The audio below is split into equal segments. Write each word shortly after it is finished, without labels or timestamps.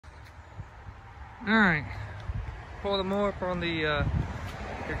All right, pull them more up on the your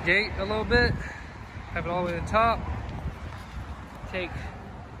gate a little bit. Have it all the way to the top. Take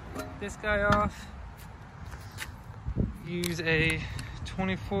this guy off. Use a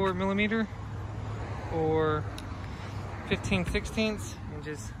 24 millimeter or 15/16 and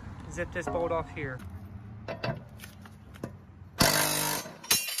just zip this bolt off here.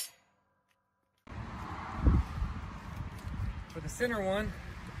 For the center one,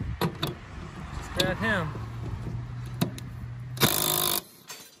 just grab him.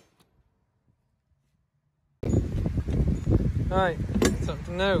 All right, something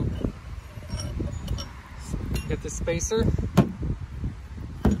to note. Get the spacer.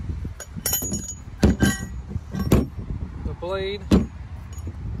 The blade.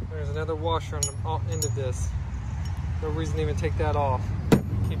 There's another washer on the end of this. No reason to even take that off.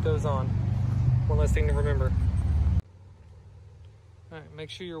 Keep those on. One less thing to remember. All right, make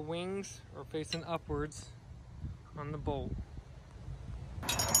sure your wings are facing upwards on the bolt.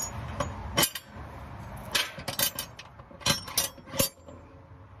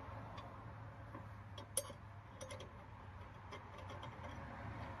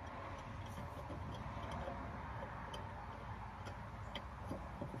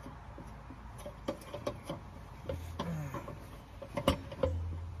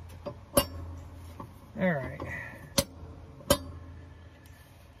 All right.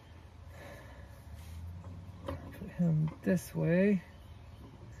 Put him this way.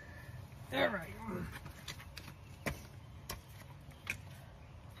 All right.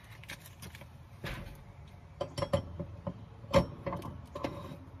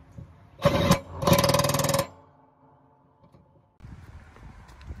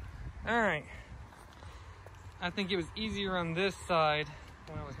 All right. I think it was easier on this side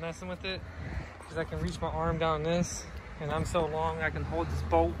when I was messing with it, because I can reach my arm down this, and I'm so long I can hold this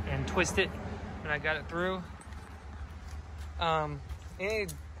bolt and twist it, and I got it through. Any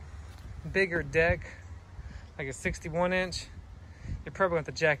bigger deck, like a 61 inch, you're probably going to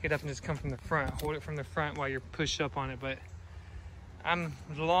have to jack it up and just come from the front, hold it from the front while you're pushed up on it. But I'm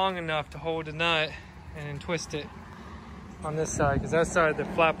long enough to hold the nut and then twist it on this side, because that side the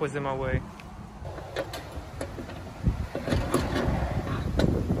flap was in my way.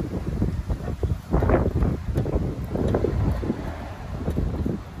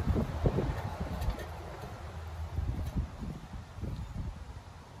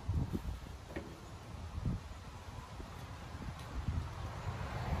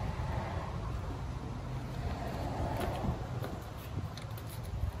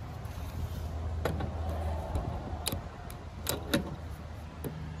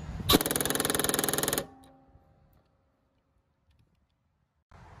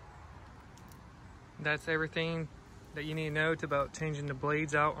 That's everything that you need to know about changing the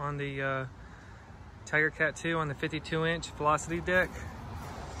blades out on the Tiger Cat 2 on the 52-inch velocity deck.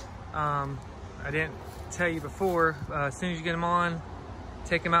 I didn't tell you before, as soon as you get them on,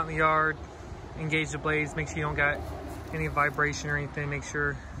 take them out in the yard, engage the blades, make sure you don't got any vibration or anything, make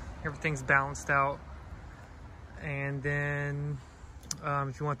sure everything's balanced out. And then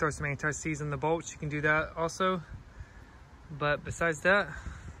if you want to throw some anti-seize in the bolts, you can do that also. But besides that,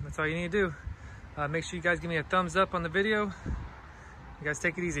 that's all you need to do. Make sure you guys give me a thumbs up on the video. You guys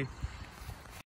take it easy.